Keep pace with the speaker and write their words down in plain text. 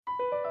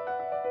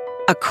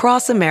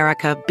Across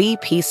America,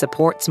 BP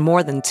supports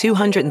more than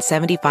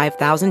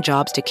 275,000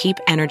 jobs to keep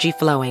energy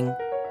flowing.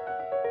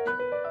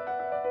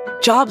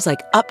 Jobs like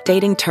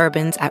updating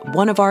turbines at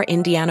one of our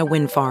Indiana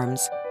wind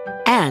farms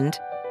and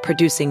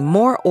producing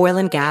more oil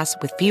and gas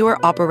with fewer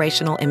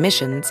operational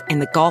emissions in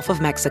the Gulf of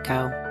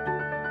Mexico.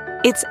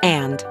 It's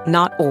and,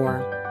 not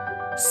or.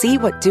 See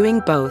what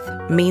doing both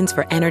means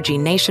for energy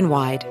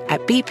nationwide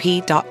at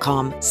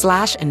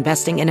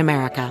bp.com/investing in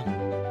America.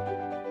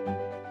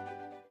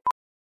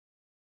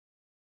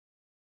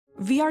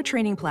 VR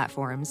training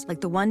platforms,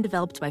 like the one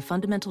developed by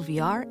Fundamental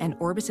VR and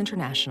Orbis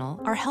International,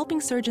 are helping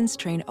surgeons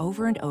train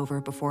over and over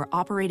before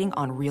operating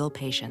on real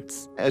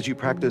patients. As you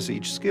practice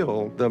each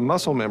skill, the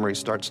muscle memory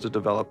starts to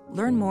develop.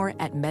 Learn more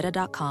at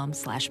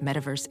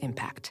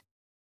meta.com/metaverseimpact.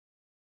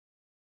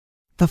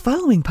 The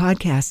following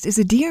podcast is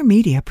a Dear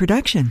Media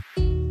production.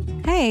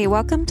 Hey,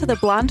 welcome to the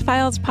Blonde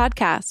Files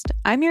podcast.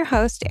 I'm your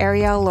host,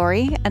 Ariel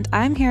Laurie, and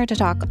I'm here to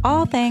talk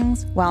all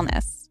things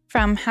wellness.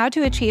 From how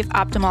to achieve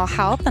optimal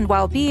health and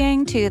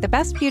well-being to the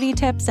best beauty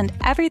tips and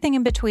everything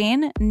in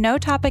between, no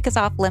topic is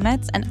off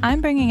limits, and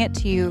I'm bringing it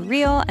to you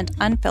real and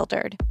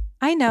unfiltered.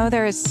 I know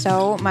there is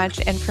so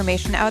much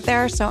information out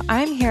there, so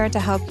I'm here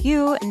to help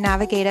you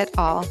navigate it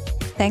all.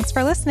 Thanks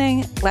for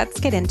listening. Let's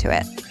get into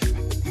it.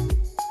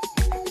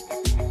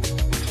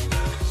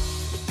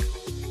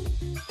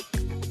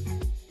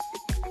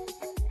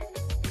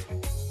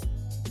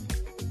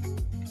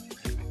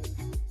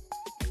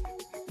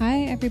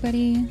 Hi,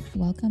 everybody.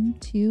 Welcome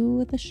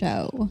to the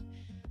show.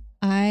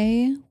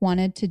 I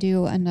wanted to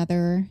do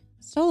another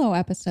solo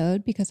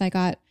episode because I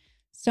got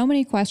so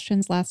many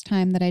questions last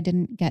time that I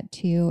didn't get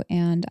to,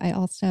 and I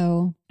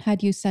also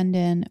had you send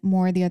in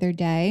more the other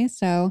day.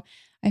 So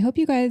I hope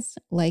you guys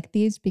like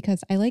these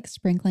because I like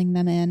sprinkling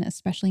them in,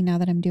 especially now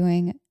that I'm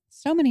doing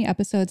so many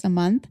episodes a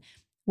month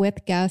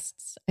with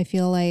guests. I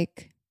feel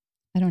like,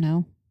 I don't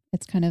know,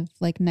 it's kind of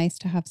like nice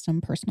to have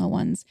some personal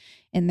ones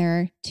in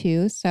there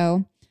too.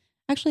 So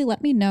actually,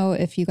 let me know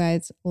if you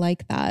guys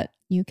like that.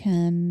 You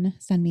can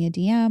send me a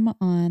DM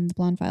on the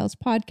Blonde Files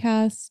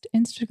podcast,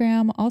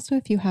 Instagram. Also,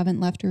 if you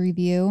haven't left a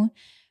review,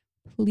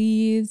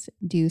 please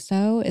do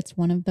so. It's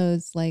one of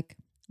those like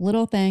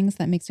little things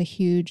that makes a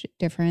huge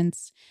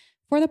difference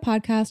for the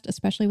podcast,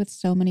 especially with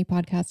so many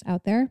podcasts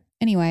out there.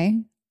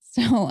 Anyway,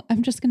 so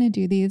I'm just going to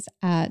do these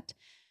at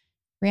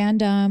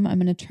random. I'm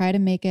going to try to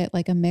make it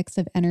like a mix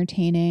of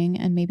entertaining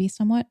and maybe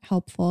somewhat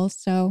helpful.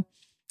 So,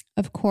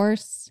 of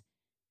course,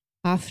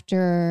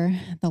 after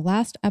the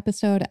last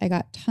episode, I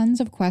got tons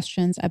of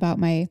questions about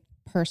my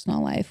personal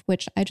life,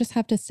 which I just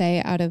have to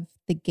say out of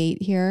the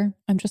gate here,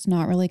 I'm just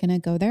not really going to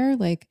go there.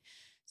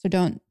 So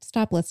don't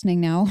stop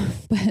listening now.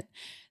 But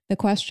the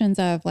questions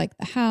of like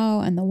the how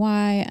and the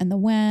why and the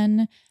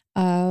when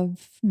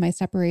of my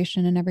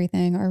separation and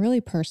everything are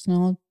really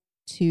personal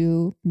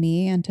to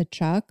me and to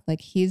Chuck.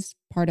 Like he's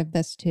part of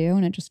this too.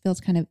 And it just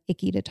feels kind of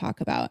icky to talk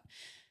about.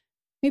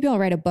 Maybe I'll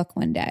write a book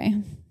one day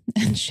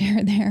and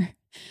share there.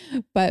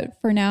 But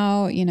for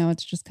now,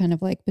 it's just kind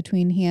of like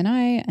between he and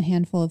I, a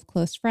handful of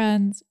close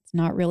friends. It's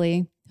not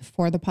really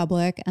for the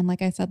public. And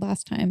like I said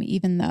last time,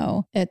 even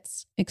though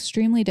it's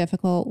extremely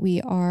difficult, we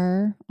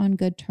are on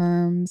good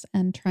terms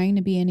and trying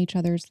to be in each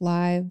other's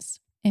lives.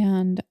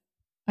 And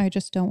I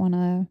just don't want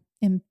to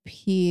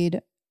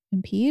impede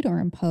or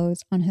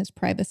impose on his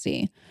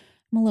privacy.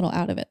 I'm a little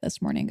out of it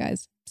this morning,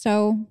 guys.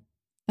 So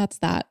that's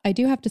that. I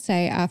do have to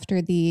say,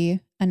 after the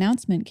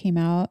announcement came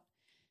out,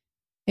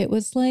 it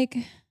was like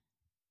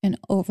an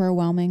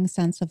overwhelming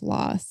sense of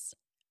loss.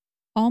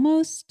 I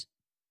almost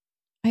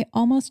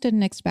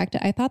didn't expect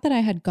it. I thought that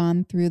I had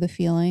gone through the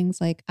feelings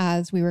like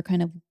as we were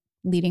kind of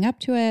leading up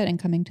to it and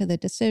coming to the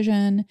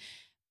decision,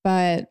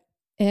 but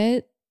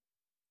it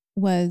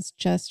was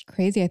just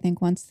crazy. I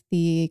think once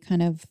the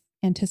kind of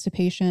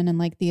anticipation and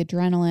like the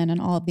adrenaline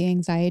and all of the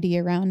anxiety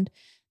around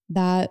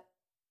that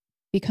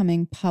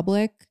becoming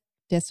public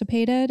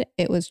dissipated,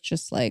 it was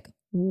just like,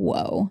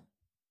 whoa,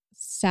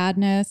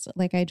 sadness.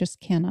 Like I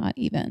just cannot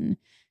even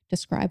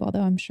describe,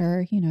 although I'm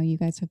sure, you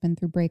guys have been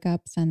through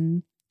breakups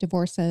and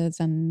divorces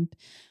and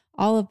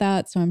all of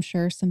that. So I'm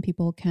sure some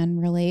people can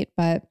relate,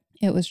 but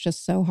it was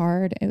just so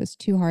hard. It was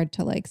too hard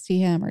to like see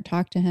him or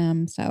talk to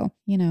him. So,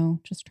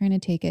 just trying to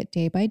take it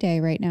day by day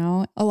right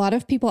now. A lot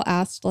of people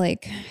asked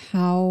like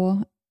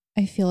how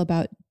I feel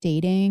about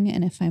dating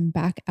and if I'm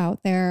back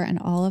out there and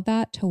all of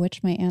that, to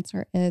which my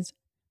answer is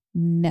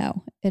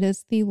no. It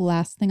is the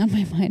last thing on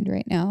my mind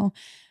right now.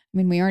 I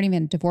mean, we aren't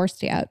even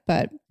divorced yet,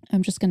 but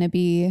I'm just going to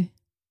be,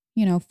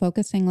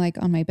 focusing like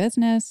on my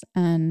business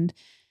and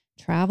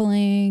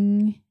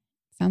traveling.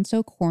 Sounds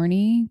so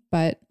corny,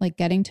 but like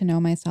getting to know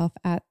myself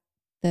at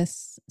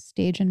this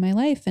stage in my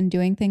life and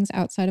doing things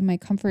outside of my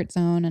comfort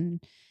zone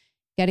and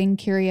getting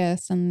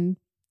curious and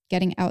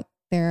getting out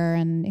there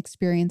and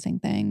experiencing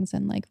things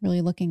and like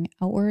really looking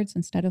outwards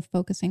instead of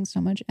focusing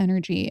so much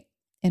energy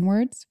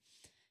inwards.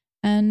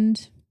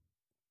 And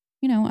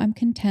I'm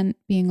content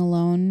being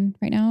alone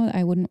right now.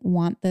 I wouldn't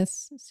want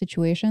this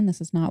situation.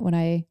 This is not what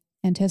I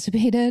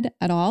anticipated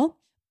at all,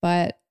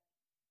 but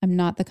I'm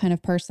not the kind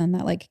of person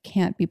that like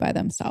can't be by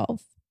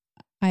themselves.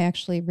 I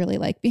actually really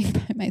like being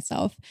by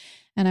myself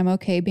and I'm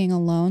okay being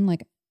alone.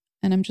 Like,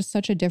 and I'm just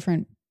such a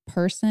different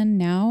person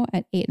now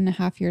at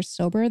 8.5 years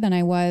sober than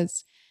I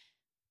was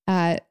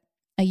at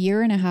a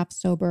 1.5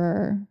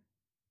 sober,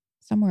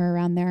 somewhere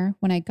around there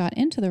when I got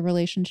into the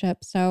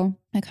relationship. So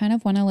I kind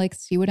of want to like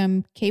see what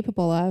I'm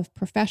capable of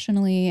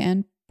professionally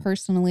and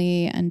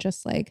personally and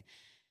just like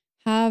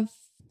have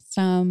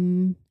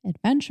some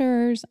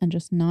adventures and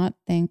just not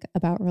think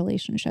about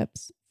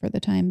relationships for the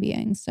time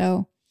being.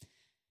 So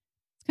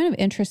it's kind of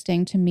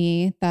interesting to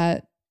me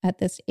that at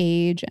this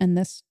age and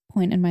this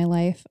point in my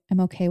life,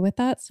 I'm okay with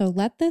that. So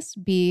let this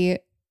be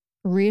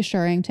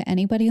reassuring to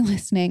anybody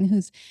listening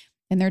who's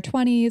in their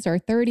 20s or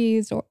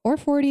 30s or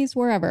 40s,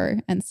 wherever,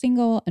 and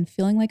single and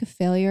feeling like a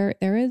failure.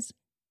 There is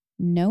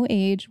no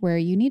age where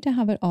you need to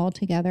have it all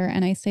together.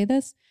 And I say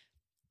this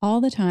all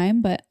the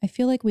time, but I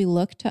feel like we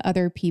look to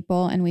other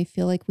people and we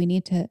feel like we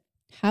need to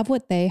have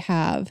what they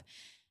have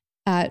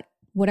at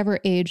whatever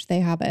age they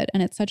have it.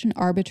 And it's such an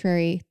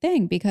arbitrary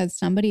thing because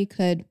somebody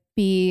could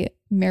be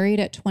married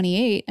at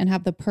 28 and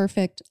have the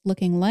perfect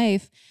looking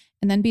life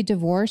and then be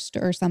divorced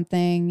or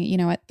something, you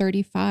know, at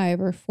 35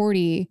 or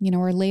 40, you know,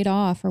 or laid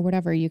off or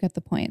whatever. You get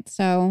the point.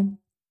 So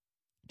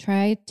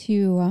try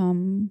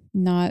to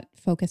not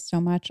focus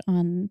so much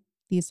on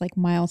these like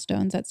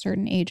milestones at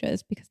certain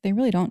ages because they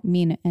really don't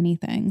mean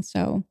anything.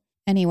 So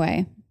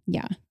anyway,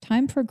 yeah,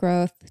 time for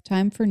growth,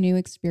 time for new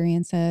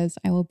experiences.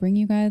 I will bring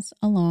you guys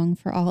along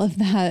for all of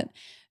that.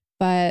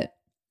 But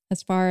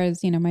as far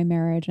as, you know, my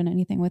marriage and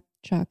anything with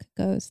Chuck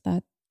goes,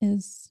 that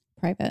is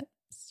private.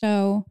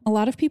 So a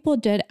lot of people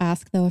did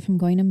ask though, if I'm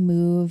going to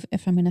move,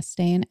 if I'm going to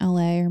stay in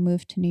LA or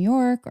move to New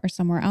York or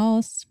somewhere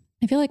else.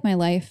 I feel like my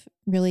life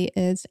really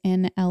is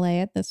in LA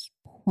at this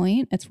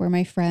point. It's where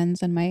my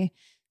friends and my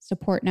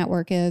support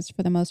network is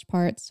for the most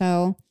part.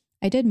 So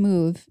I did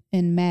move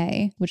in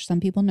May, which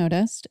some people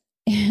noticed,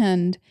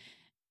 and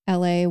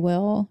LA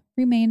will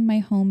remain my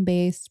home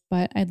base,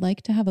 but I'd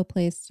like to have a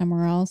place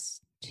somewhere else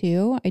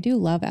too. I do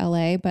love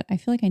LA, but I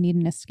feel like I need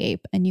an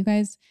escape. And you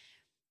guys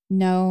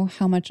know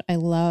how much I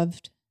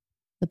loved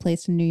the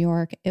place in New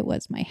York. It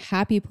was my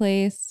happy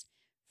place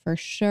for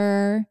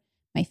sure.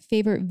 My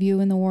favorite view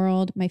in the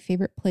world, my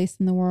favorite place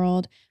in the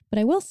world. But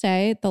I will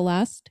say the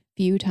last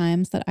few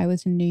times that I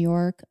was in New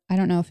York, I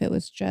don't know if it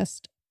was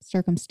just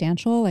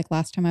circumstantial. Like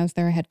last time I was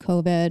there, I had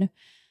COVID.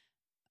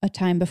 A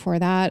time before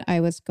that, I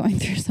was going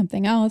through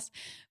something else.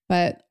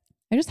 But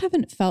I just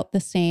haven't felt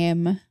the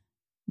same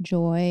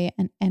joy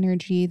and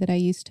energy that I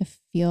used to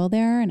feel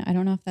there. And I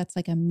don't know if that's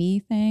like a me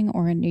thing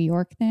or a New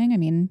York thing. I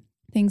mean,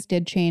 things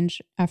did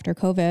change after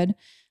COVID.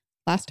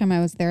 Last time I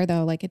was there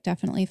though, like it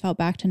definitely felt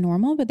back to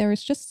normal, but there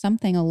was just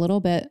something a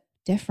little bit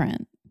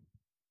different.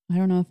 I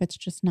don't know if it's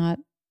just not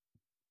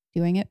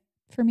doing it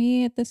for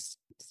me at this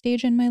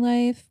stage in my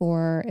life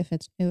or if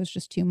it was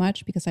just too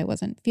much because I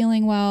wasn't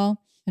feeling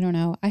well. I don't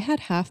know. I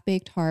had Half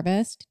Baked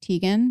Harvest,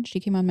 Tegan. She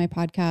came on my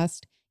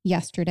podcast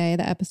yesterday.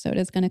 The episode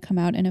is going to come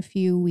out in a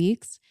few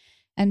weeks.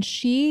 And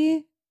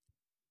she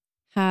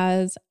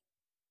lives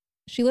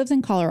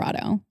in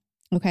Colorado,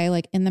 okay,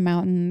 like in the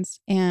mountains.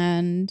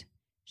 And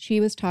she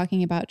was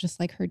talking about just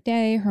like her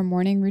day, her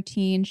morning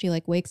routine. She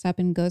like wakes up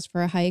and goes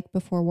for a hike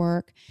before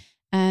work.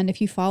 And if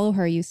you follow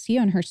her, you see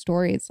on her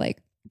stories,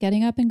 like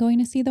getting up and going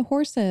to see the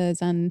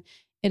horses. And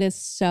it is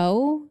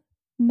so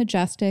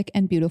majestic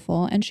and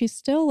beautiful. And she's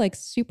still like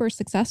super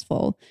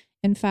successful.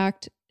 In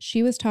fact,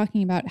 she was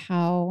talking about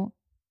how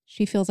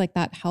she feels like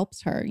that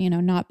helps her, you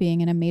know, not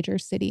being in a major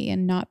city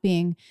and not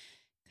being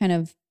kind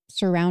of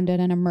surrounded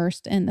and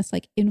immersed in this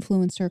like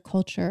influencer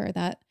culture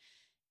that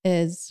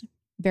is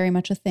very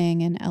much a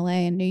thing in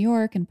LA and New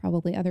York and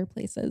probably other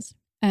places.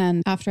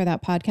 And after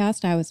that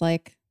podcast, I was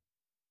like,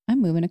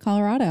 I'm moving to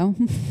Colorado.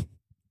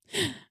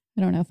 I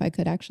don't know if I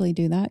could actually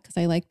do that because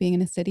I like being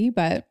in a city,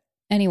 but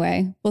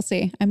anyway, we'll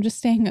see. I'm just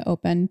staying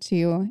open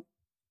to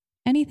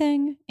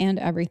anything and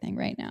everything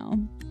right now.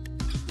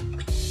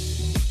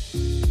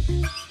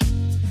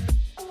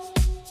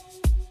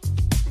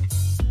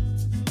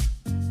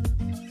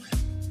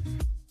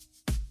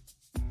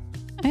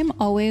 I'm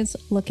always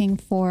looking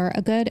for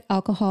a good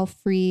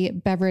alcohol-free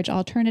beverage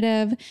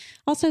alternative.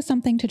 Also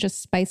something to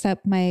just spice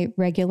up my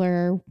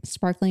regular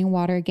sparkling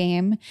water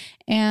game.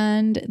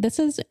 And this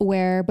is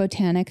where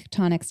Botanic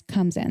Tonics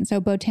comes in.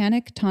 So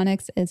Botanic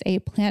Tonics is a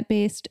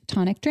plant-based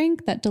tonic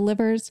drink that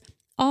delivers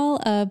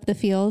all of the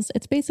feels.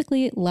 It's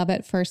basically love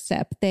at first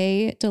sip.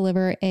 They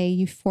deliver a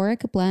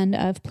euphoric blend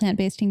of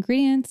plant-based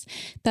ingredients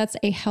that's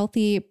a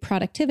healthy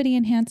productivity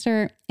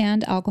enhancer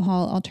and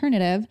alcohol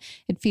alternative.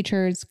 It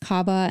features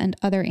kava and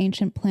other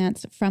ancient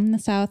plants from the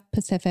South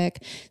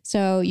Pacific.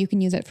 So you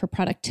can use it for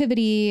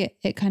productivity.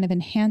 It kind of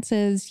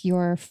enhances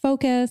your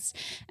focus.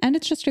 And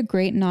it's just a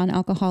great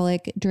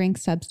non-alcoholic drink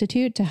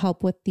substitute to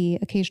help with the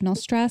occasional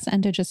stress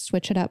and to just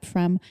switch it up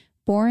from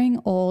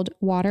boring old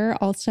water.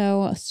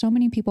 Also, so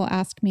many people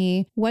ask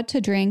me what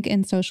to drink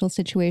in social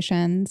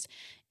situations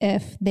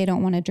if they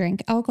don't want to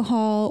drink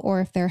alcohol or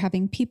if they're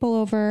having people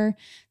over.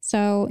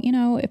 So, you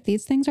know, if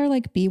these things are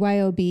like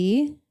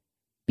BYOB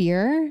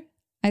beer,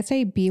 I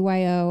say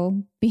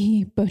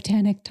BYOB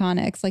Botanic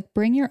Tonics. Like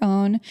bring your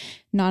own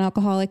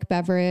non-alcoholic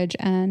beverage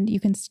and you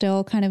can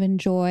still kind of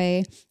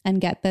enjoy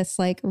and get this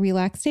like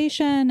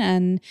relaxation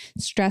and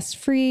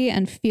stress-free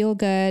and feel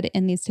good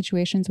in these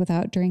situations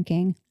without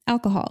drinking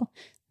alcohol.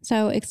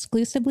 So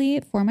exclusively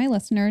for my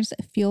listeners,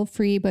 Feel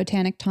Free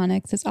Botanic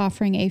Tonics is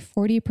offering a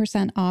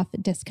 40% off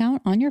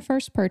discount on your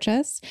first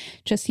purchase.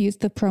 Just use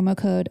the promo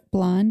code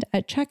BLONDE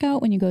at checkout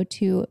when you go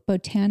to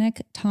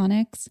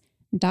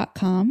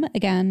botanictonics.com.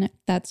 Again,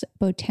 that's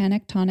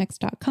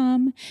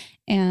botanictonics.com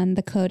and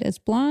the code is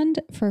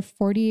BLONDE for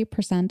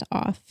 40%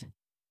 off.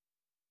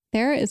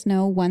 There is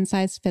no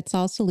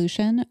one-size-fits-all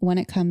solution when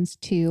it comes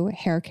to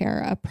hair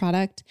care. A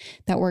product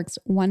that works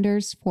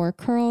wonders for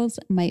curls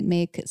might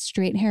make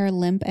straight hair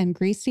limp and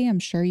greasy. I'm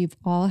sure you've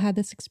all had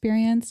this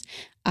experience.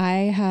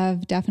 I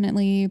have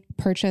definitely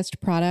purchased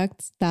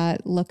products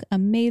that look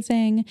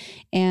amazing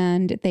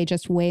and they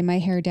just weigh my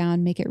hair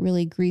down, make it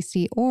really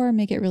greasy or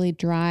make it really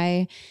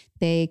dry.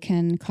 They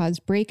can cause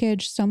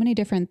breakage, so many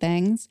different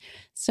things.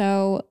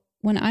 So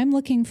when I'm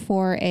looking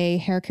for a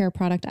hair care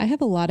product, I have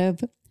a lot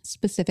of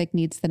specific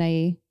needs that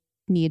I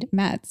need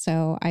met.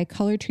 So I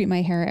color treat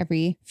my hair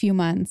every few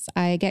months.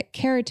 I get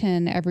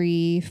keratin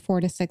every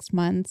 4 to 6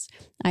 months.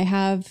 I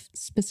have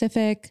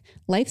specific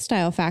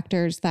lifestyle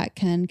factors that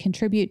can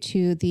contribute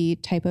to the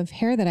type of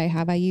hair that I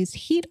have. I use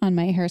heat on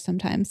my hair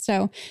sometimes.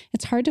 So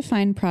it's hard to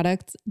find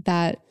products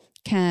that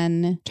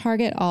can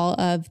target all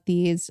of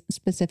these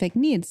specific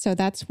needs. So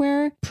that's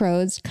where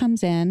Prose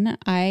comes in.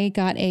 I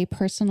got a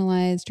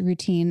personalized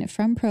routine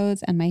from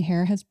Prose and my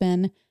hair has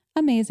been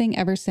amazing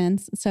ever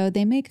since. So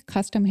they make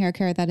custom hair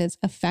care that is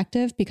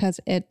effective because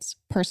it's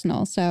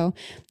personal. So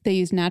they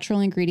use natural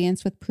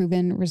ingredients with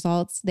proven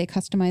results. They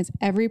customize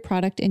every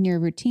product in your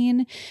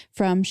routine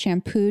from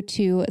shampoo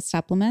to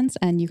supplements.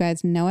 And you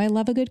guys know I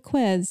love a good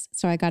quiz.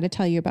 So I got to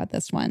tell you about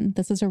this one.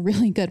 This is a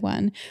really good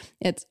one.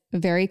 It's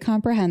very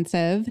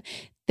comprehensive.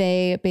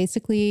 They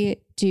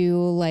basically do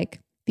like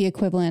the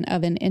equivalent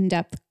of an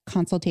in-depth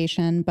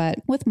consultation, but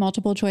with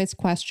multiple choice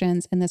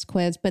questions in this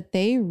quiz, but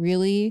they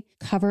really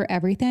cover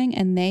everything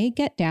and they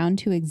get down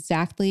to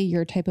exactly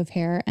your type of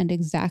hair and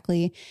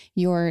exactly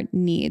your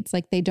needs.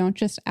 Like they don't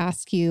just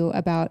ask you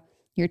about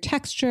your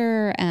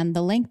texture and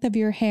the length of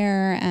your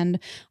hair and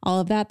all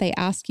of that. They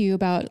ask you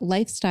about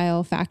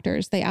lifestyle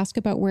factors. They ask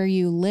about where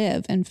you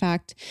live. In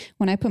fact,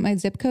 when I put my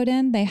zip code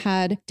in, they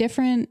had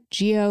different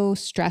geo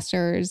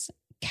stressors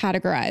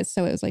categorized.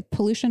 So it was like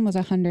pollution was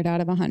 100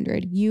 out of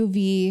 100.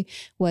 UV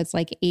was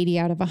like 80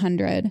 out of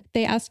 100.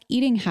 They ask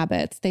eating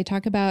habits. They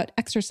talk about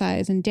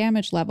exercise and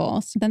damage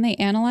levels. Then they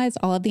analyze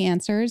all of the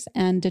answers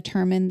and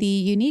determine the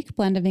unique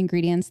blend of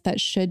ingredients that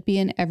should be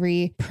in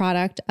every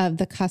product of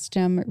the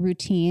custom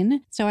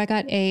routine. So I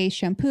got a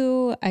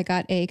shampoo, I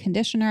got a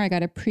conditioner, I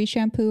got a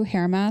pre-shampoo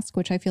hair mask,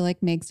 which I feel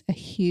like makes a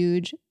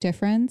huge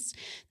difference.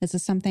 This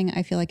is something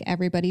I feel like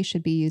everybody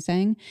should be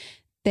using.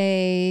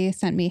 They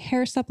sent me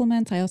hair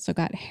supplements. I also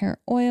got hair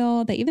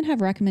oil. They even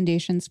have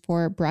recommendations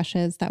for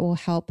brushes that will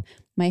help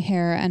my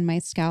hair and my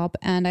scalp.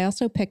 And I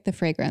also picked the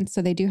fragrance.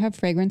 So they do have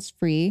fragrance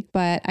free,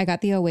 but I got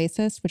the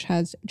Oasis, which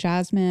has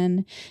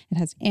jasmine. It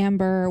has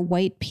amber,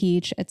 white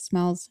peach. It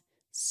smells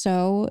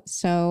so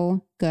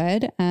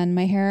good. And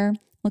my hair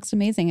looks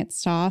amazing. It's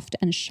soft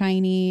and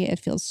shiny. It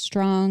feels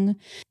strong.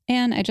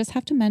 And I just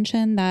have to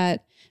mention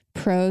that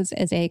Prose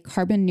is a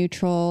carbon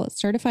neutral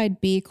certified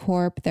B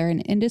Corp. They're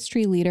an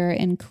industry leader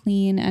in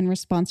clean and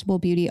responsible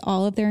beauty.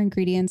 All of their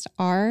ingredients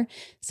are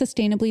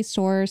sustainably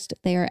sourced.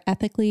 They are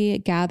ethically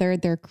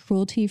gathered. They're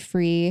cruelty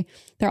free.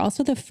 They're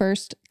also the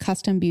first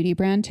custom beauty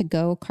brand to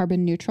go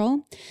carbon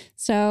neutral.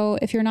 So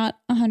if you're not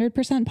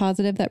 100%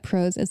 positive that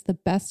Prose is the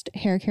best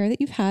hair care that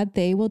you've had,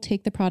 they will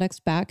take the products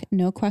back,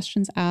 no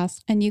questions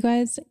asked. And you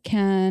guys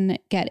can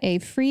get a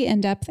free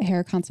in-depth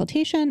hair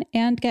consultation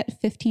and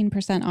get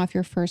 15% off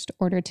your first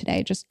order today.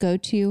 Just go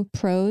to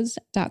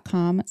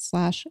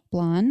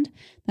prose.com/blonde.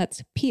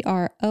 That's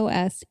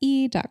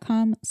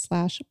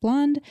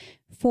prose.com/blonde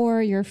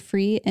for your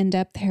free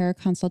in-depth hair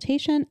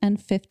consultation and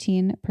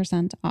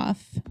 15%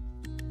 off.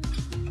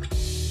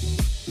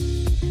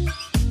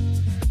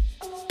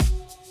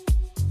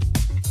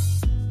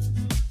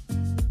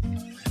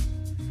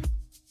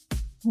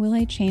 Will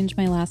I change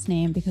my last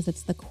name because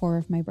it's the core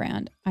of my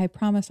brand? I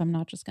promise I'm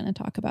not just going to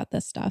talk about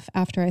this stuff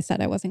after I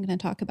said I wasn't going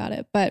to talk about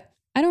it, but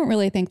I don't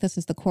really think this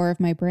is the core of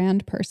my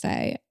brand per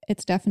se.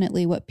 It's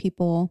definitely what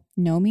people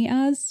know me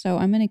as. So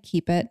I'm going to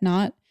keep it,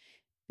 not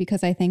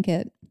because I think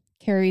it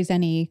carries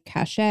any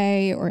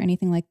cachet or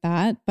anything like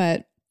that.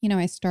 But, you know,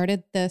 I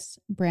started this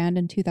brand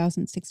in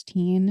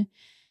 2016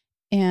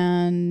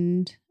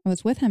 and I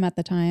was with him at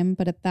the time.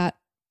 But at that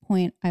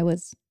point, I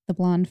was the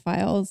Blonde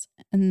Files.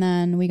 And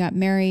then we got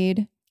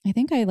married. I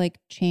think I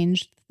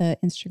changed the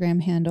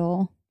Instagram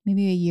handle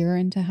maybe a year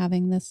into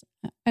having this.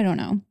 I don't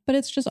know, but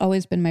it's just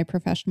always been my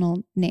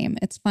professional name.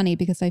 It's funny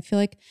because I feel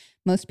like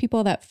most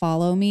people that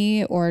follow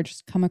me or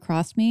just come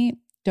across me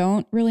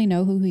don't really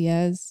know who he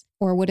is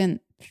or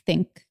wouldn't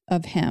think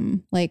of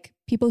him. Like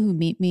people who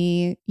meet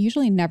me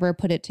usually never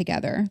put it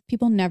together.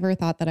 People never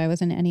thought that I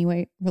was in any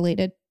way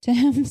related to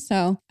him.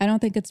 So I don't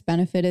think it's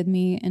benefited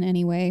me in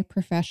any way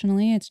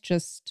professionally. It's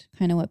just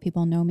kind of what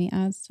people know me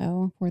as.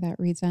 So for that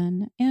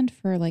reason, and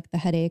for like the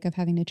headache of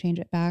having to change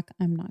it back,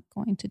 I'm not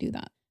going to do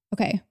that.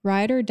 Okay,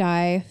 ride or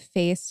die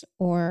face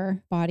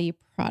or body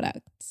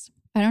products.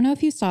 I don't know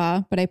if you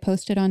saw, but I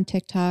posted on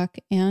TikTok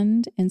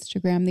and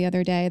Instagram the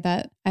other day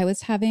that I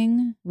was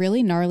having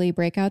really gnarly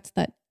breakouts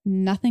that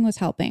nothing was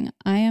helping.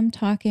 I am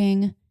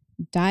talking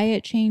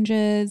diet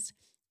changes.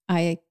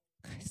 I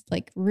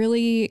like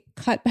really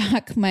cut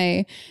back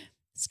my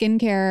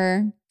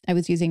skincare. I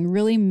was using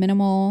really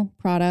minimal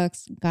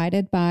products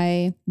guided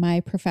by my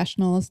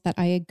professionals that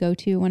I go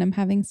to when I'm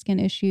having skin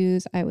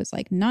issues. I was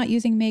like not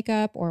using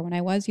makeup, or when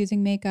I was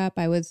using makeup,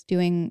 I was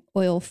doing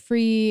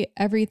oil-free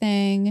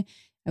everything.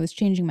 I was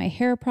changing my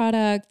hair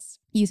products,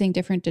 using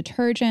different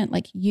detergent,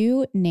 like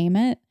you name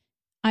it.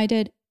 I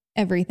did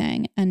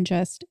everything, and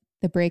just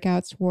the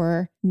breakouts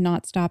were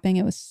not stopping.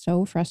 It was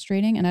so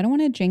frustrating, and I don't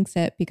want to jinx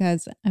it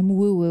because I'm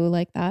woo-woo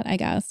like that, I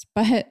guess.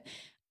 But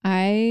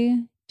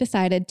I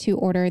decided to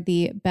order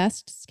the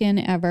best skin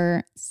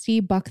ever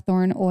sea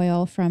buckthorn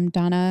oil from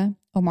Donna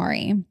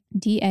Omari,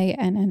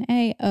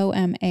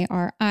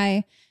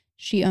 DANNA-OMARI.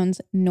 She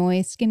owns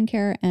Noy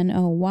Skincare,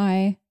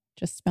 NOY,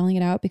 just spelling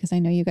it out because I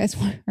know you guys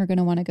are going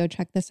to want to go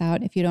check this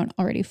out if you don't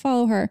already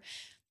follow her.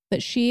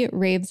 But she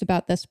raves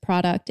about this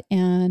product,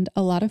 and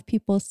a lot of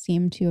people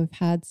seem to have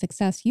had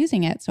success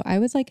using it. So I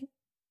was like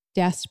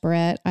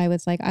desperate. I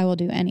was like, I will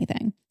do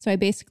anything. So I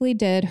basically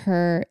did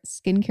her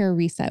skincare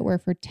reset, where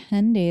for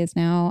 10 days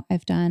now,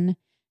 I've done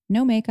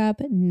no makeup,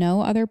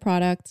 no other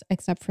products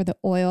except for the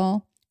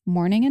oil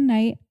morning and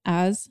night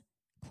as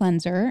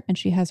cleanser. And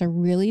she has a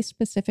really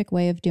specific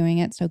way of doing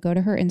it. So go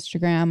to her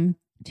Instagram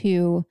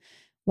to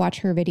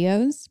watch her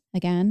videos.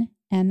 Again,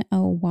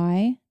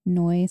 NOY,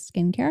 Noy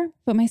Skincare.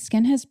 But my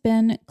skin has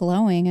been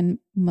glowing and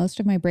most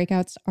of my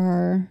breakouts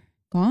are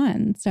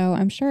gone. So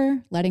I'm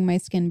sure letting my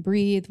skin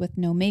breathe with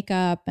no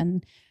makeup,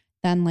 and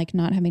then like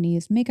not having to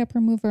use makeup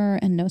remover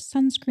and no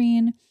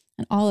sunscreen,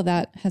 and all of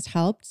that has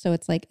helped. So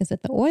it's like, is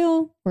it the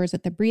oil or is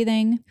it the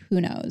breathing?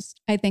 Who knows?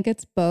 I think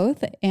it's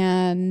both.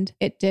 And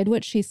it did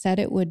what she said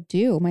it would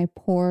do. My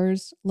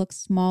pores look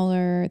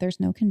smaller. There's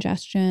no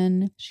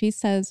congestion. She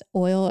says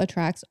oil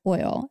attracts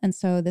oil. And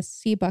so the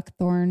sea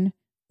buckthorn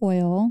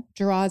oil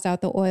draws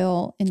out the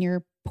oil in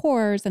your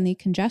pores and the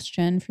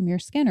congestion from your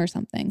skin or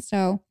something.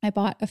 So I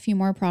bought a few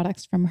more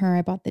products from her.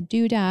 I bought the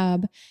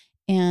Doodab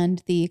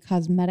and the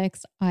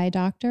Cosmetics Eye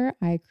Doctor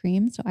eye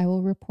cream. So I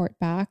will report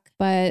back.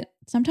 But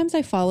sometimes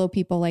I follow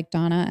people like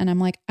Donna and I'm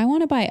like, I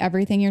want to buy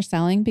everything you're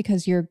selling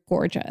because you're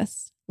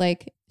gorgeous.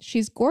 Like,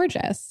 she's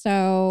gorgeous.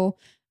 So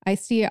I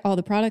see all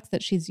the products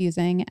that she's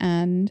using,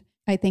 and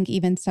I think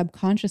even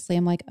subconsciously,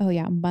 I'm like, oh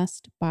yeah,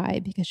 must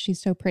buy because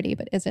she's so pretty,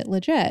 but is it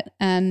legit?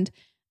 And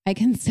I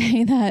can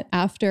say that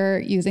after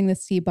using the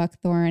sea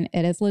buckthorn,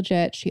 it is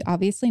legit. She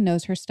obviously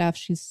knows her stuff.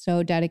 She's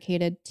so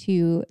dedicated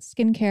to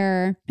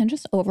skincare and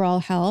just overall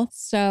health.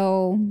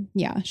 So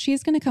yeah,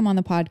 she's going to come on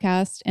the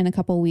podcast in a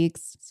couple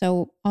weeks.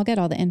 So I'll get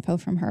all the info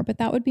from her, but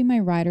that would be my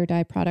ride or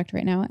die product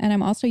right now. And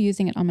I'm also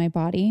using it on my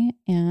body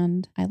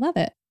and I love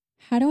it.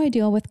 How do I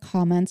deal with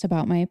comments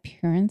about my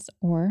appearance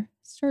or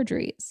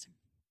surgeries?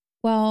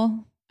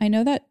 Well, I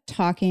know that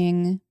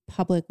talking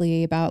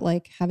publicly about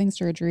like having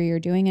surgery or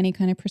doing any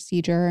kind of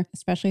procedure,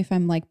 especially if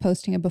I'm like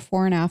posting a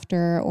before and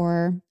after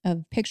or a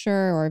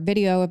picture or a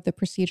video of the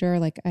procedure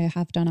like I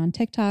have done on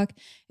TikTok,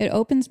 it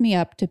opens me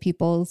up to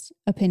people's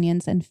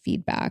opinions and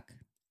feedback.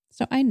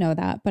 So I know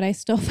that, but I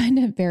still find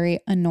it very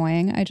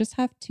annoying. I just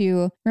have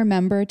to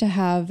remember to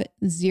have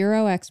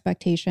zero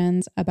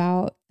expectations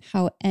about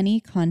how any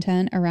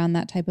content around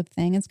that type of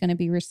thing is going to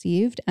be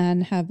received,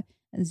 and have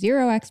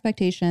zero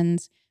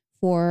expectations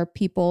for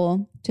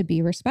people to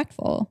be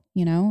respectful.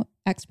 You know,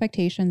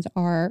 expectations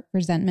are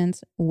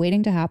resentments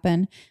waiting to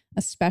happen,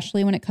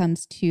 especially when it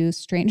comes to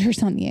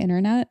strangers on the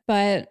internet.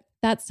 But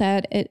that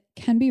said, it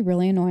can be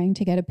really annoying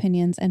to get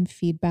opinions and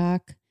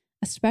feedback,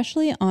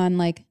 especially on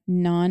like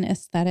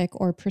non-aesthetic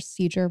or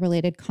procedure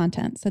related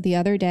content. So the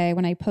other day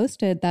when I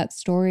posted that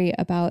story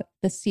about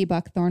the sea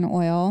buckthorn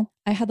oil,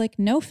 I had like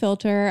no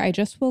filter. I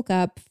just woke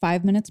up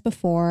 5 minutes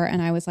before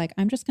and I was like,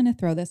 I'm just going to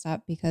throw this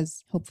up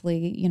because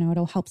hopefully, you know,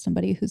 it'll help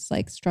somebody who's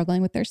like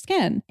struggling with their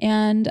skin.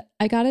 And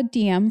I got a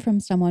DM from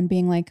someone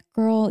being like,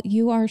 girl,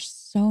 you are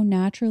so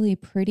naturally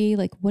pretty.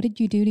 Like, what did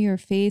you do to your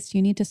face?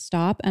 You need to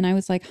stop. And I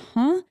was like,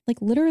 huh?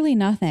 Like literally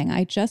nothing.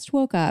 I just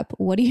woke up.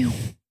 What do you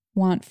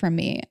want from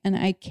me? And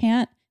I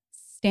can't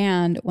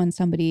stand when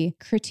somebody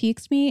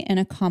critiques me in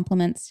a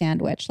compliment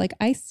sandwich. Like,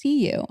 I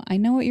see you. I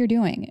know what you're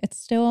doing. It's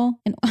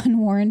still an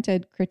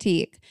unwarranted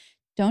critique.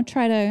 Don't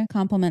try to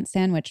compliment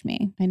sandwich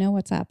me. I know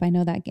what's up. I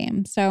know that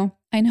game. So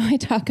I know I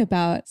talk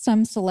about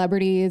some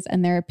celebrities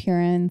and their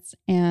appearance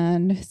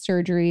and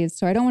surgeries.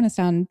 So I don't want to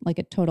sound like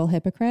a total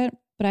hypocrite,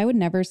 but I would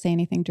never say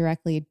anything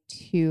directly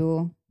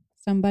to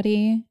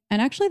somebody,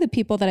 and actually the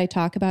people that I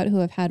talk about who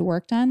have had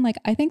work done, like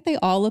I think they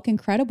all look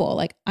incredible.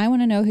 Like I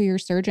want to know who your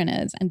surgeon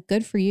is, and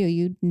good for you.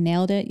 You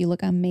nailed it. You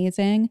look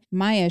amazing.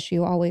 My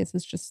issue always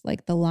is just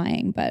like the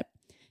lying. But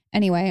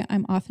anyway,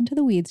 I'm off into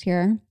the weeds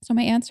here. So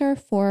my answer,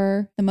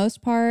 for the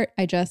most part,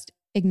 I just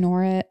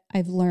ignore it.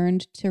 I've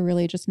learned to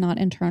really just not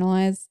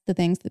internalize the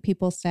things that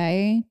people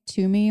say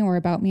to me or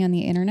about me on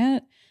the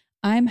internet.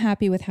 I'm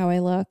happy with how I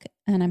look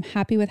and I'm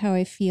happy with how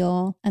I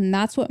feel. And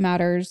that's what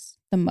matters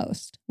the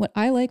most. What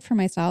I like for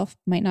myself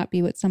might not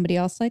be what somebody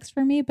else likes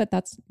for me, but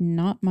that's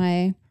not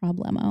my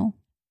problemo.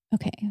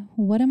 Okay,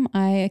 what am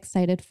I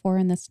excited for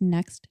in this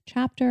next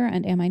chapter,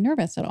 and am I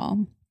nervous at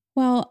all?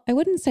 Well, I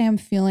wouldn't say I'm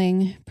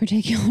feeling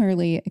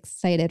particularly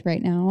excited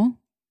right now.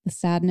 The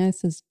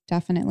sadness is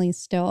definitely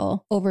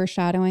still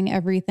overshadowing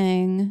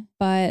everything,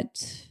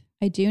 but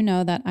I do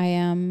know that I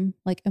am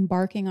like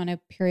embarking on a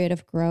period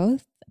of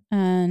growth,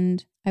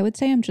 and I would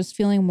say I'm just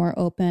feeling more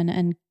open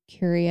and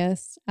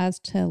curious as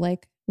to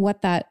like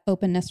what that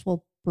openness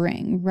will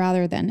bring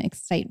rather than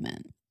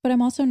excitement. But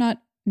I'm also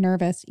not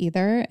nervous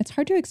either. It's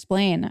hard to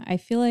explain. I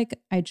feel like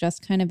I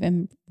just kind of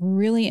am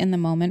really in the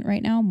moment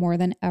right now more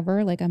than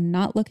ever. Like I'm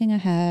not looking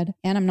ahead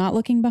and I'm not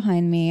looking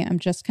behind me. I'm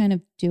just kind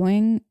of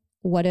doing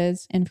what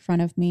is in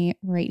front of me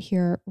right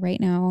here, right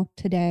now,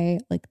 today,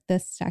 like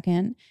this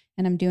second.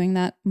 And I'm doing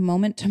that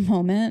moment to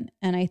moment.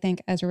 And I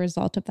think as a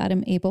result of that,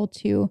 I'm able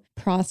to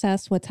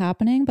process what's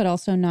happening, but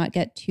also not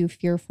get too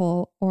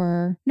fearful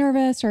or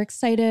nervous or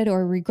excited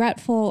or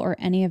regretful or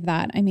any of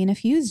that. I mean,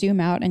 if you zoom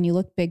out and you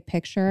look big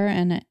picture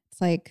and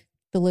it's like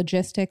the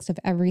logistics of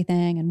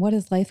everything and what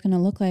is life going to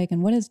look like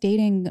and what is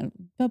dating,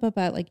 blah, blah,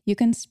 blah, like you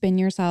can spin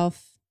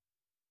yourself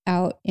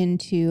out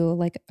into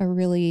like a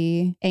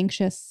really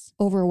anxious,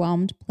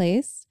 overwhelmed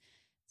place.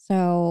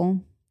 So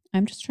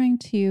I'm just trying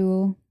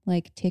to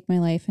like take my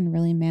life in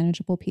really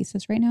manageable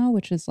pieces right now,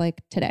 which is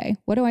like today.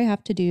 What do I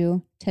have to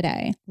do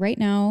today? Right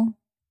now,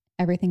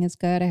 everything is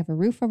good. I have a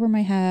roof over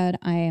my head.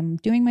 I am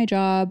doing my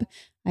job.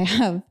 I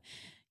have,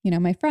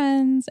 my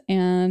friends,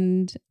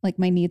 and like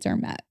my needs are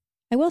met.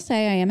 I will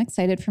say I am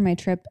excited for my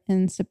trip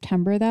in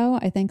September though.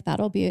 I think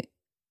that'll be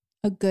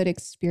a good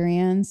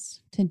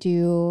experience to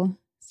do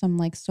some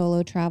like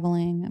solo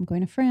traveling. I'm going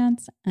to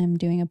France. I'm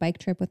doing a bike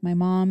trip with my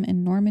mom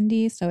in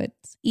Normandy. So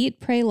it's eat,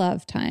 pray,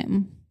 love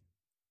time.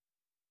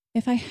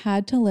 If I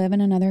had to live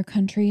in another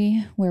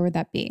country, where would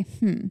that be?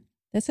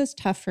 This is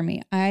tough for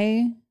me.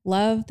 I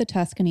love the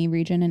Tuscany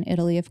region in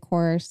Italy, of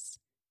course.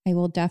 I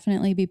will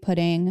definitely be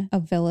putting a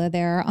villa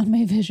there on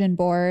my vision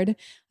board.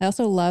 I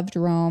also loved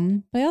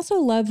Rome, but I also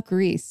love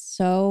Greece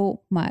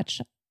so much.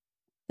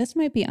 This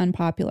might be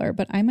unpopular,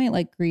 but I might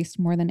like Greece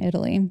more than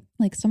Italy.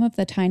 Like some of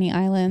the tiny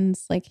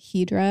islands like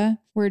Hydra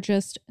were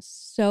just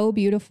so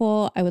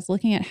beautiful. I was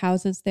looking at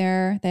houses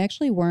there. They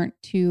actually weren't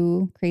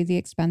too crazy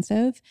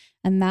expensive.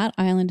 And that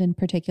island in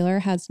particular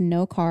has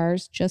no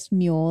cars, just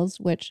mules,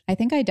 which I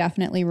think I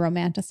definitely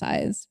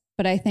romanticize.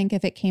 But I think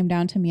if it came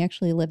down to me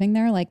actually living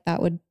there, like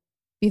that would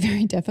be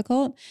very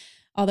difficult,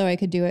 although I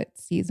could do it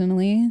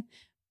seasonally.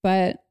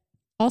 But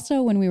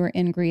also, when we were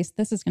in Greece,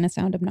 this is going to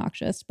sound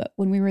obnoxious, but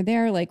when we were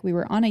there, like we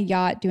were on a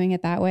yacht doing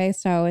it that way.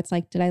 So it's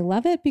like, did I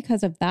love it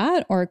because of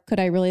that? Or could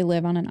I really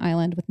live on an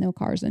island with no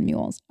cars and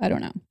mules? I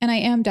don't know. And I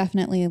am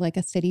definitely like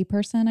a city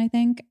person, I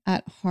think,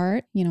 at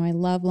heart. I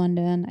love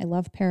London. I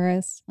love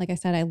Paris. Like I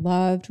said, I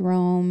loved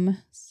Rome.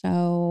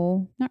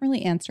 So not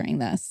really answering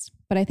this.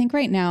 But I think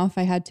right now, if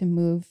I had to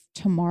move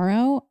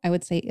tomorrow, I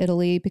would say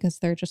Italy because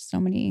there are just so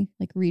many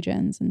like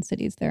regions and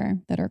cities there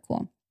that are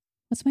cool.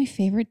 What's my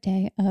favorite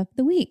day of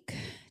the week?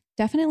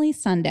 Definitely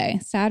Sunday.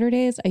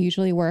 Saturdays, I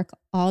usually work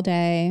all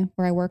day,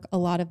 or I work a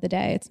lot of the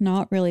day. It's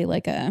not really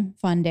like a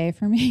fun day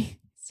for me.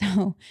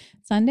 So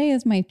Sunday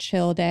is my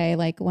chill day,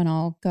 like when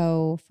I'll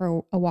go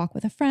for a walk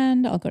with a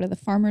friend. I'll go to the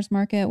farmer's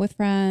market with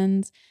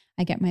friends.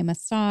 I get my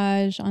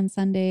massage on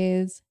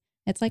Sundays.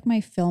 It's like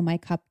my fill my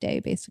cup day,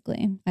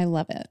 basically. I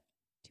love it.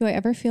 Do I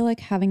ever feel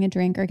like having a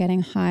drink or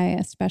getting high,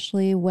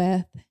 especially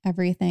with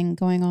everything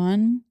going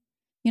on?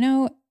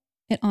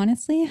 It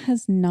honestly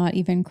has not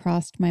even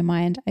crossed my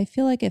mind. I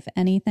feel like if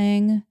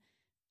anything,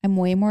 I'm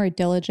way more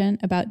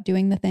diligent about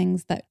doing the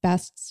things that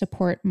best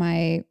support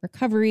my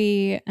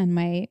recovery and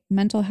my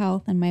mental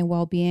health and my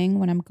well-being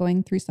when I'm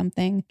going through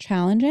something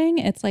challenging.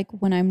 It's like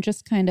when I'm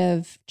just kind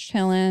of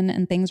chilling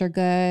and things are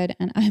good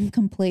and I'm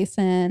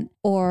complacent,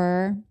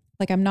 or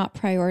like I'm not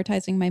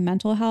prioritizing my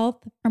mental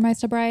health or my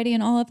sobriety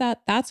and all of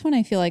that, that's when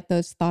I feel like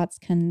those thoughts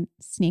can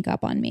sneak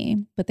up on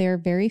me. But they are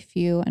very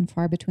few and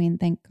far between,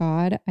 thank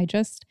God. I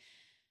just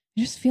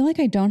feel like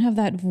I don't have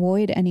that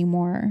void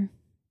anymore.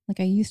 Like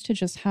I used to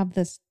just have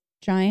this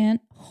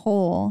giant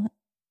hole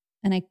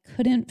and I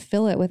couldn't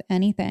fill it with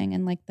anything.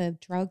 And like the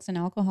drugs and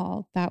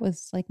alcohol, that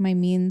was like my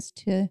means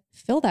to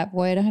fill that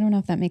void. I don't know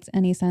if that makes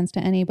any sense to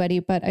anybody,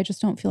 but I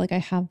just don't feel like I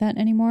have that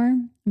anymore.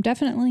 I'm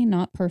definitely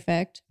not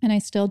perfect. And I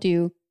still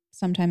do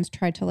sometimes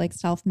try to like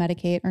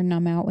self-medicate or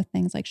numb out with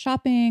things like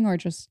shopping or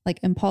just like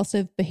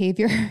impulsive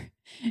behavior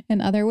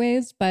in other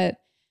ways. But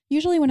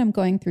Usually when I'm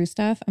going through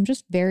stuff, I'm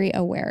just very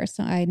aware.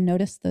 So I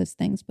notice those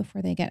things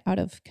before they get out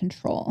of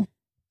control.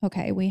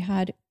 Okay, we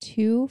had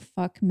 2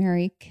 fuck,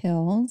 marry,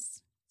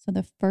 kills. So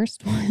the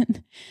first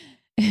one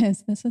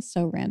this is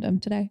so random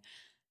today.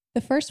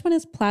 The first one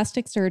is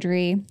plastic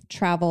surgery,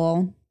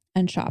 travel,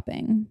 and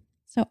shopping.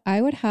 So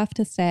I would have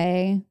to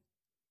say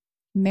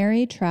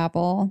marry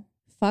travel,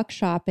 fuck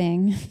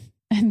shopping,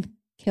 and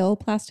kill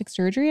plastic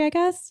surgery, I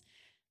guess.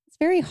 It's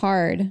very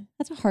hard.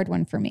 That's a hard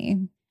one for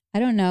me. I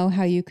don't know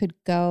how you could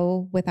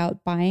go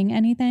without buying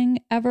anything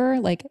ever.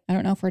 Like, I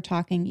don't know if we're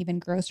talking even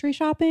grocery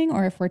shopping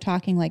or if we're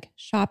talking like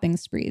shopping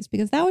sprees,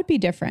 because that would be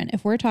different.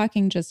 If we're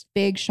talking just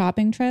big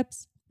shopping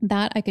trips,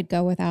 that I could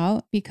go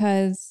without,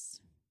 because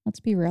let's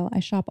be real, I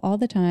shop all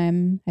the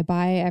time. I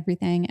buy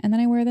everything and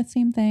then I wear the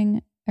same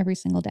thing every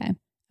single day.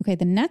 Okay,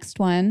 the next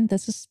one,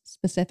 this is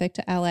specific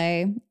to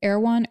LA,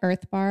 Erewhon,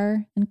 Earth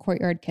Bar, and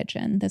Courtyard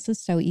Kitchen. This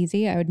is so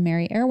easy. I would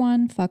marry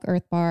Erewhon, fuck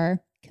Earth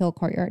Bar, kill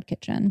Courtyard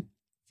Kitchen.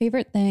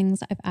 Favorite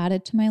things I've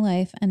added to my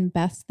life and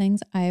best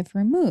things I've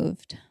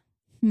removed.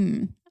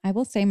 I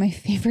will say my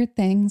favorite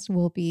things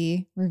will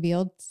be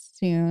revealed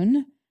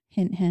soon.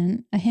 Hint,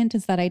 hint. A hint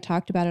is that I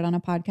talked about it on a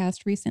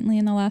podcast recently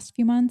in the last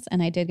few months,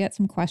 and I did get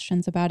some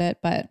questions about it.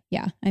 But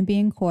yeah, I'm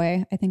being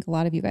coy. I think a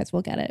lot of you guys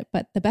will get it.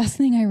 But the best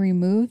thing I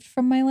removed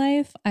from my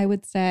life, I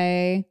would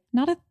say,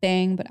 not a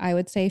thing, but I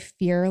would say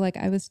fear. Like,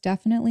 I was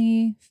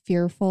definitely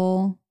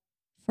fearful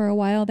for a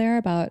while there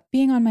about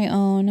being on my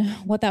own,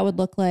 what that would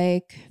look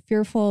like,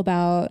 fearful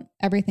about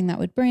everything that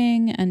would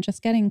bring, and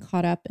just getting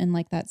caught up in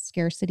like that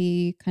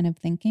scarcity kind of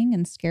thinking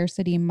and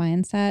scarcity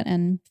mindset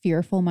and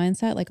fearful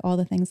mindset, like all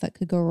the things that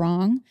could go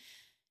wrong.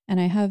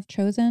 And I have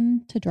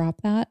chosen to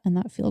drop that, and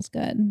that feels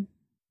good.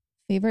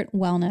 Favorite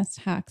wellness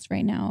hacks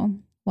right now.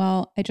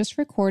 Well, I just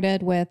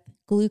recorded with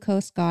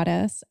Glucose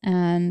Goddess,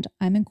 and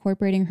I'm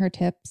incorporating her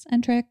tips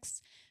and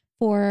tricks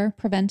for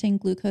preventing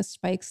glucose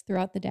spikes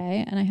throughout the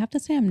day. And I have to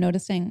say, I'm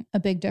noticing a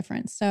big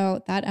difference.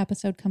 So that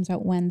episode comes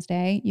out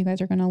Wednesday. You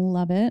guys are going to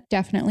love it.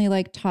 Definitely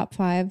like top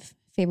 5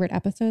 favorite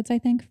episodes, I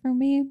think, for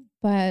me.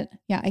 But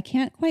yeah, I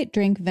can't quite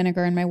drink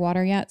vinegar in my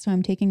water yet. So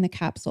I'm taking the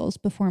capsules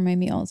before my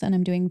meals, and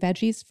I'm doing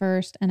veggies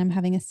first, and I'm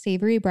having a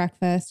savory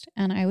breakfast.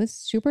 And I was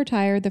super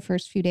tired the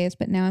first few days,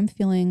 but now I'm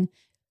feeling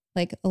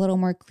like a little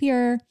more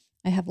clear.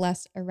 I have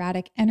less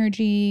erratic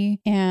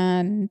energy,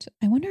 and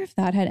I wonder if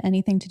that had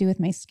anything to do with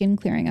my skin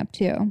clearing up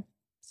too.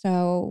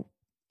 So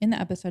in the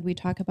episode, we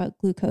talk about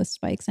glucose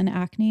spikes and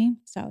acne.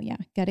 So yeah,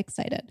 get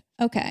excited.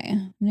 Okay,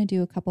 I'm going to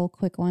do a couple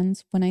quick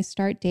ones. When I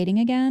start dating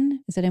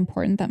again, is it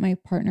important that my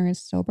partner is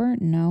sober?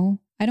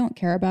 No, I don't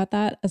care about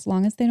that. As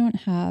long as they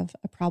don't have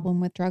a problem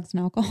with drugs and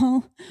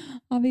alcohol,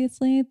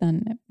 obviously,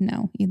 then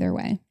no, either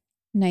way.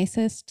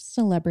 Nicest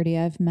celebrity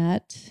I've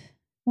met.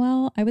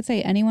 Well, I would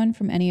say anyone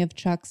from any of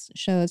Chuck's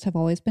shows have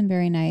always been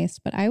very nice,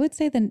 but I would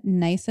say the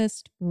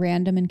nicest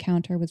random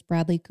encounter was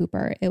Bradley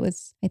Cooper. It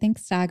was, I think,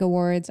 SAG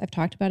Awards. I've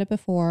talked about it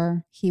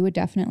before. He would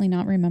definitely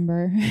not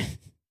remember,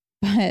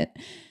 but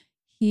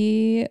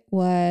he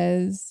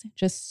was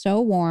just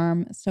so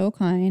warm, so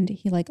kind.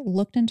 He like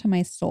looked into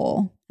my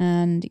soul.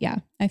 And yeah,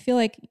 I feel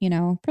like, you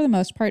know, for the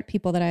most part,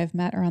 people that I've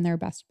met are on their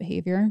best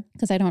behavior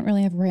because I don't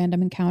really have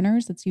random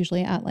encounters. It's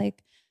usually at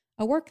like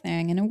a work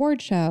thing, an award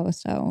show.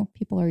 So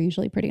people are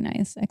usually pretty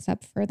nice,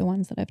 except for the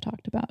ones that I've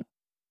talked about.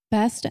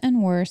 Best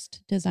and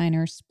worst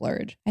designer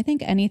splurge. I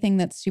think anything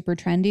that's super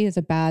trendy is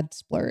a bad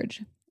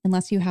splurge,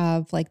 unless you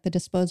have like the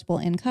disposable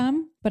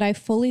income. But I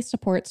fully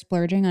support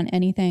splurging on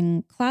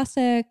anything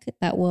classic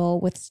that will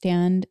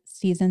withstand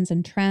seasons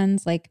and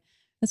trends. Like,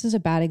 this is a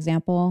bad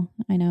example.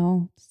 I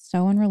know,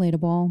 so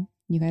unrelatable.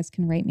 You guys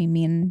can write me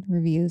mean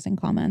reviews and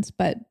comments,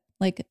 but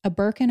like a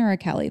Birkin or a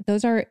Kelly,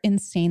 those are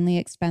insanely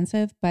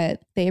expensive,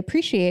 but they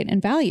appreciate in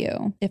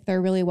value if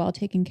they're really well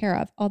taken care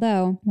of.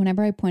 Although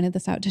whenever I pointed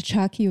this out to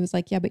Chuck, he was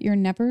like, yeah, but you're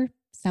never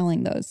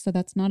selling those. So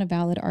that's not a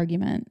valid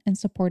argument in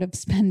support of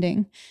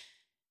spending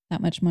that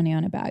much money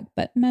on a bag.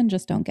 But men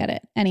just don't get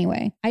it.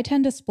 Anyway, I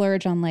tend to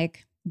splurge on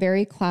like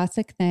very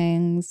classic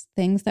things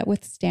that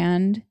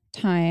withstand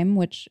time,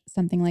 which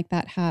something like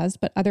that has,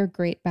 but other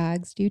great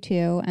bags do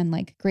too. And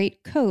like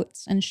great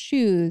coats and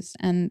shoes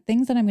and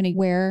things that I'm going to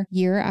wear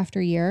year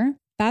after year.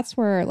 That's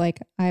where like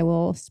I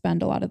will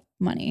spend a lot of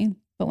money.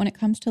 But when it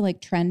comes to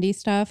like trendy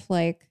stuff,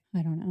 like,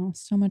 I don't know,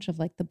 so much of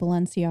like the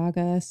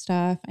Balenciaga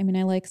stuff. I mean,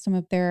 I like some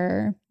of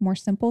their more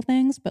simple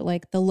things, but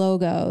like the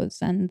logos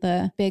and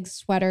the big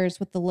sweaters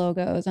with the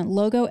logos and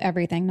logo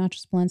everything, not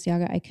just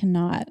Balenciaga. I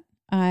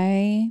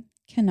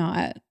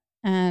cannot.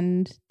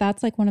 And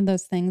that's like one of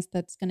those things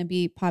that's going to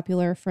be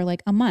popular for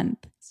like a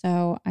month.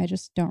 So I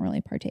just don't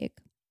really partake.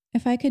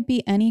 If I could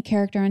be any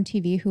character on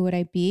TV, who would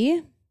I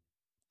be?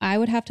 I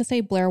would have to say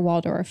Blair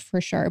Waldorf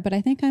for sure. But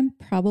I think I'm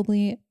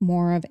probably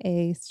more of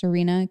a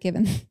Serena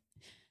given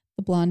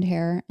the blonde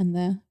hair and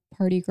the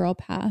party girl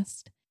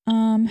past.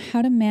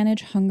 How to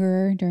manage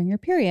hunger during your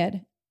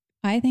period.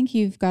 I think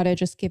you've got to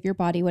just give your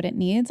body what it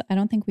needs. I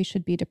don't think we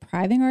should be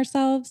depriving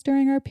ourselves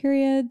during our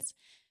periods.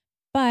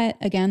 But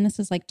again, this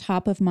is like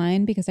top of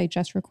mind because I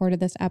just recorded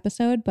this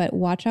episode, but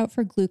watch out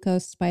for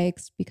glucose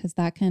spikes because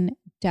that can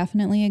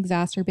definitely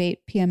exacerbate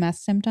PMS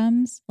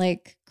symptoms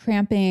like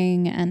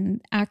cramping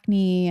and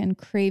acne and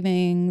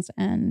cravings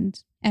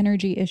and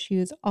energy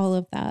issues, all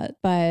of that.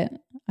 But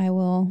I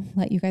will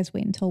let you guys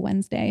wait until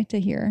Wednesday to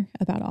hear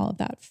about all of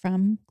that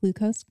from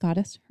Glucose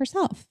Goddess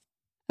herself.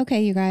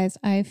 Okay, you guys,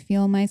 I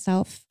feel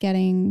myself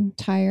getting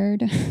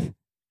tired.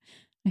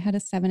 I had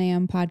a 7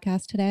 a.m.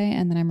 podcast today,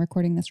 and then I'm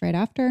recording this right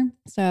after.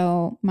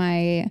 So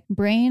my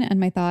brain and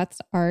my thoughts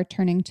are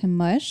turning to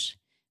mush,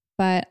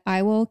 but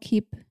I will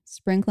keep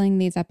sprinkling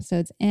these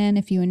episodes in.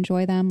 If you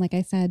enjoy them, like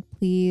I said,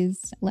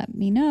 please let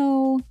me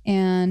know,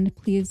 and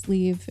please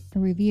leave a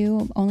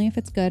review, only if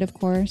it's good, of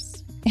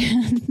course.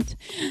 And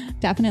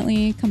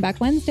definitely come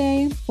back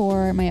Wednesday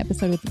for my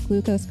episode with the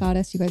Glucose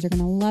Goddess. You guys are going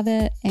to love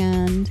it,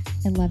 and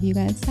I love you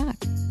guys back.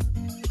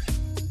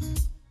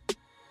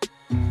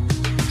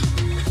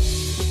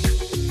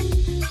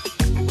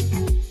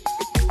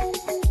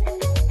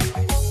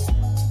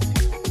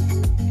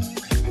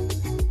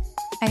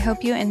 I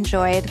hope you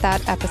enjoyed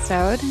that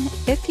episode.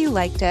 If you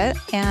liked it,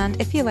 and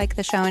if you like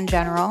the show in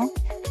general,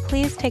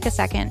 please take a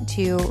second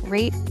to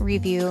rate,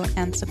 review,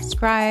 and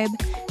subscribe.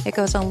 It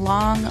goes a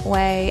long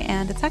way,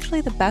 and it's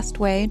actually the best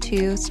way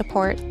to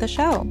support the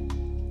show.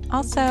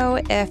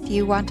 Also, if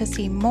you want to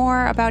see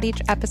more about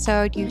each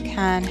episode, you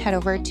can head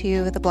over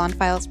to the Blonde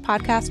Files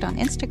podcast on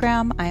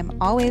Instagram. I'm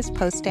always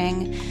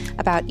posting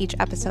about each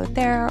episode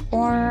there,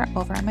 or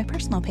over on my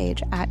personal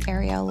page at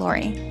Ariel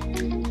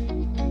Laurie.